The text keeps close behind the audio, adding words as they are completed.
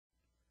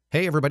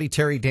Hey everybody,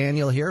 Terry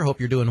Daniel here. Hope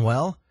you're doing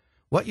well.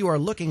 What you are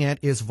looking at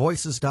is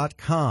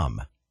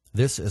Voices.com.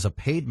 This is a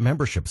paid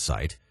membership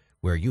site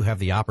where you have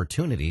the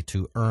opportunity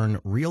to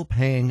earn real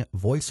paying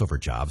voiceover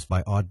jobs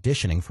by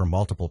auditioning for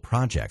multiple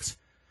projects.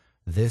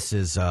 This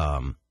is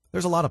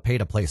there's a lot of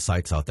pay-to-play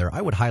sites out there.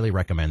 I would highly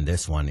recommend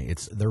this one.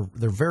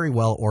 They're very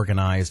well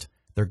organized.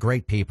 They're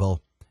great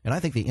people, and I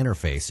think the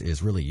interface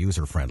is really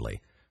user-friendly.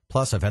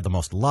 Plus, I've had the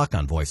most luck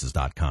on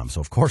Voices.com, so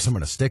of course I'm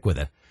going to stick with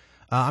it.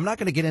 I'm not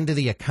going to get into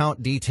the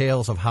account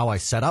details of how I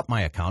set up my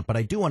account, but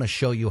I do want to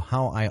show you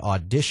how I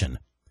audition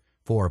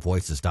for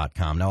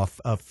Voices.com. Now,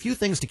 a few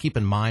things to keep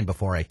in mind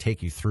before I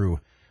take you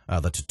through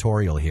the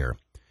tutorial here.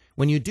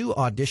 When you do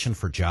audition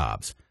for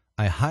jobs,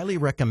 I highly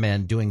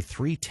recommend doing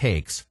 3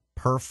 takes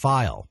per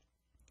file.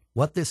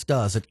 What this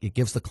does, it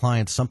gives the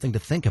client something to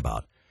think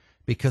about,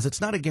 because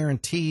it's not a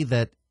guarantee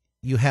that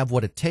you have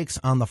what it takes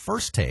on the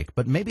first take,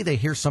 but maybe they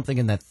hear something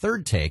in that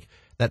third take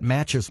that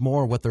matches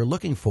more what they're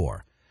looking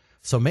for.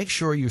 So make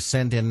sure you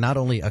send in not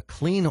only a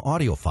clean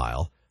audio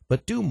file,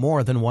 but do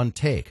more than 1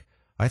 take.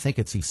 I think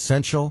it's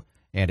essential,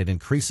 and it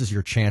increases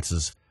your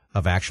chances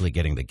of actually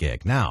getting the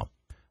gig. Now,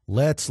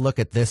 let's look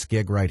at this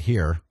gig right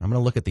here. I'm going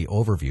to look at the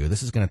overview.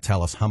 This is going to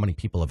tell us how many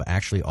people have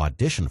actually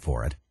auditioned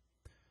for it.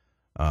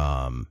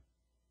 And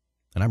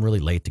I'm really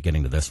late to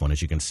getting to this one.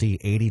 As you can see,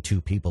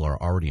 82 people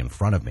are already in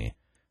front of me.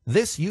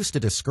 This used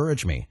to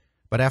discourage me,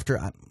 but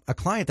after a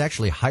client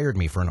actually hired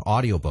me for an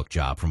audiobook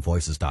job from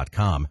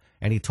Voices.com,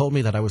 and he told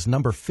me that I was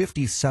number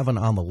 57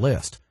 on the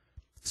list.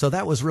 So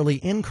that was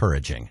really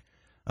encouraging,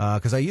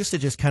 because I used to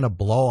just kind of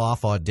blow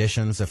off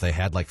auditions if they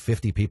had like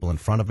 50 people in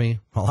front of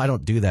me. Well, I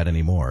don't do that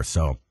anymore.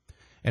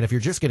 And if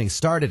you're just getting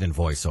started in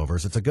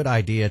voiceovers, it's a good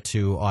idea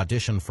to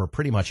audition for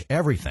pretty much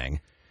everything,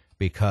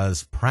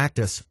 because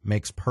practice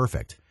makes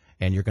perfect,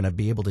 and you're going to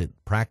be able to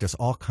practice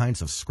all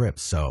kinds of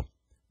scripts. So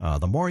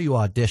the more you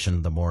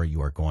audition, the more you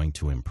are going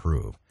to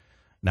improve.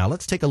 Now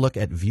let's take a look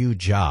at View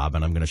Job,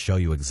 and I'm going to show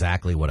you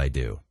exactly what I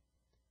do.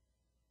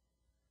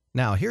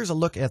 Now here's a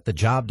look at the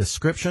job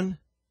description.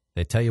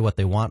 They tell you what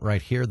they want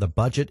right here. The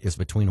budget is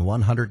between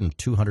 $100 and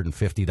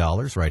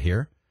 $250 right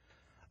here.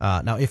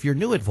 Now if you're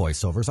new at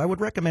voiceovers, I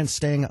would recommend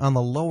staying on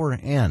the lower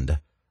end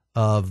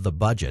of the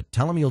budget.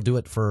 Tell them you'll do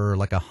it for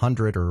like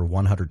 $100 or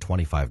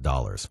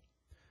 $125.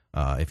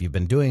 If you've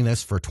been doing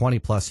this for 20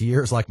 plus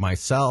years like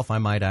myself, I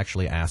might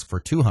actually ask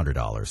for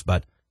 $200,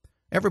 but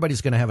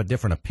everybody's going to have a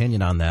different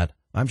opinion on that.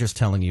 I'm just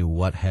telling you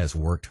what has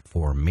worked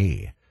for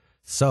me.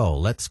 So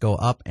let's go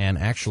up and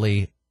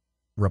actually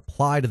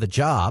reply to the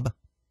job.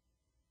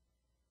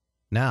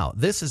 Now,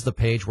 this is the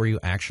page where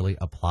you actually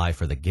apply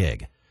for the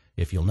gig.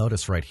 If you'll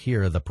notice right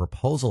here, the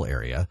proposal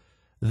area,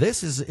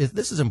 this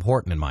is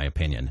important in my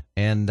opinion.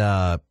 And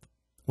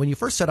when you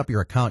first set up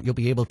your account, you'll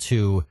be able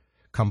to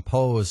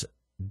compose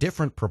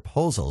different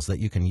proposals that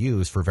you can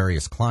use for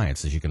various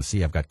clients. As you can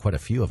see, I've got quite a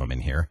few of them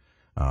in here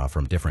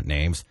from different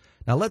names.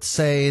 Now, let's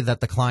say that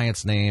the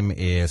client's name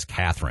is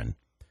Catherine,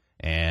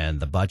 and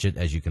the budget,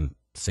 as you can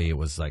see, it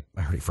was like,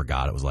 I already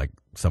forgot, it was like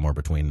somewhere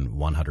between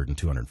 $100 and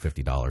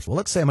 $250. Well,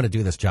 let's say I'm going to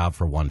do this job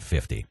for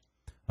 $150.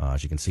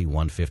 As you can see,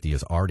 $150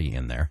 is already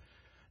in there.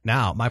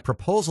 Now, my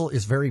proposal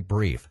is very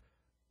brief.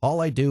 All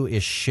I do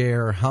is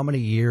share how many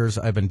years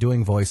I've been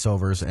doing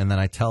voiceovers, and then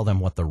I tell them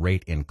what the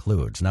rate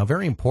includes. Now,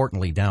 very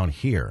importantly down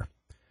here,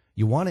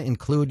 you want to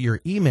include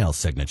your email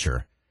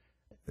signature,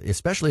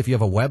 especially if you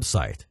have a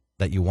website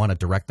that you want to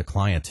direct the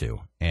client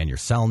to, and your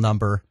cell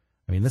number.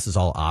 I mean, this is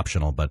all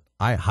optional, but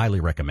I highly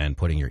recommend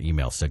putting your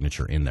email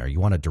signature in there. You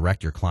want to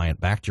direct your client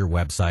back to your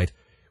website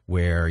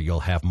where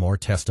you'll have more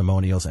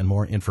testimonials and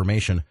more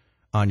information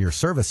on your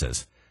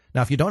services.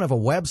 Now, if you don't have a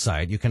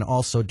website, you can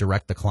also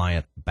direct the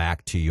client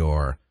back to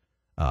your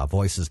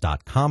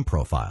Voices.com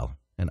profile,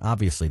 and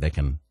obviously they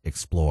can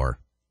explore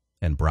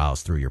and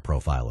browse through your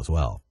profile as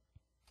well.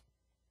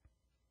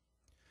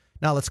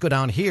 Now let's go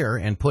down here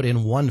and put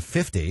in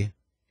 150,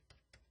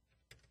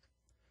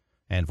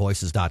 and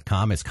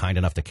Voices.com is kind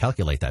enough to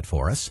calculate that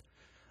for us.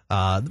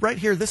 Right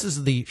here, this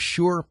is the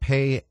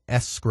SurePay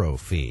escrow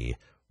fee.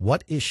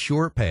 What is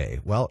SurePay?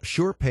 Well,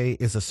 SurePay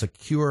is a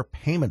secure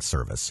payment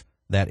service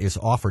that is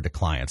offered to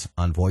clients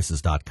on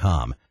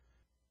Voices.com.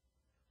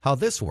 How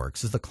this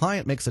works is the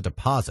client makes a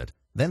deposit,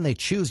 then they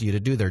choose you to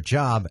do their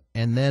job,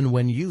 and then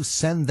when you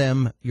send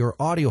them your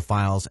audio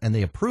files and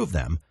they approve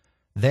them,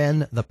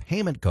 then the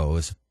payment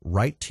goes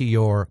right to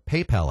your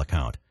PayPal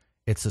account.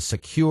 It's a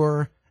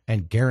secure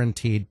and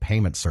guaranteed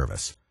payment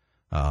service.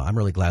 I'm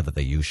really glad that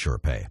they use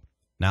SurePay.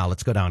 Now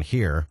let's go down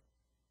here.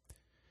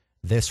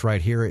 This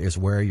right here is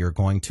where you're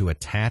going to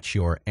attach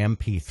your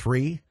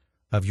MP3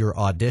 of your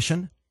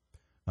audition.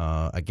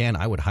 Again,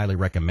 I would highly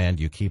recommend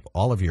you keep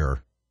all of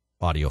your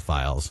audio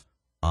files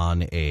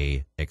on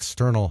a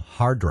external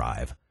hard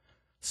drive.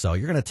 So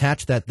you're going to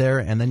attach that there,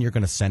 and then you're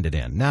going to send it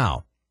in.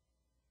 Now,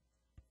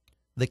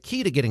 the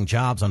key to getting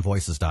jobs on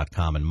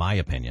Voices.com, in my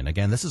opinion,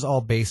 again, this is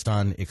all based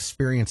on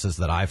experiences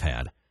that I've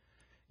had.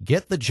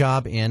 Get the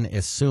job in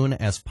as soon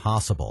as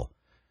possible.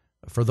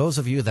 For those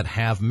of you that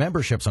have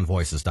memberships on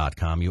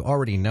Voices.com, you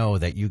already know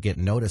that you get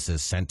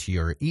notices sent to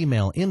your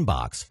email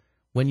inbox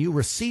when you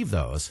receive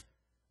those,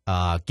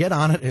 get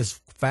on it as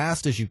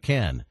fast as you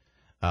can,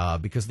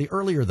 because the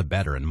earlier the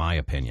better, in my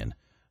opinion.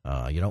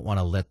 You don't want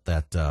to let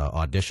that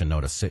audition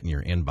notice sit in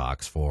your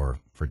inbox for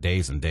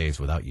days and days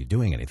without you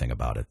doing anything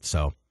about it.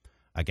 So,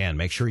 again,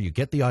 make sure you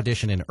get the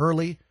audition in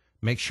early.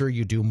 Make sure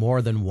you do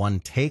more than one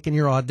take in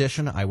your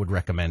audition. I would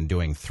recommend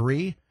doing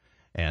 3.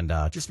 And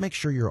just make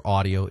sure your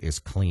audio is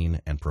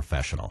clean and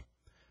professional.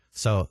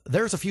 So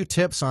there's a few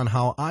tips on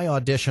how I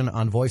audition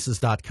on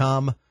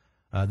Voices.com.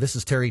 This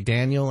is Terry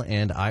Daniel,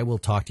 and I will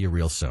talk to you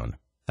real soon.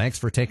 Thanks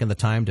for taking the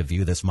time to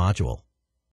view this module.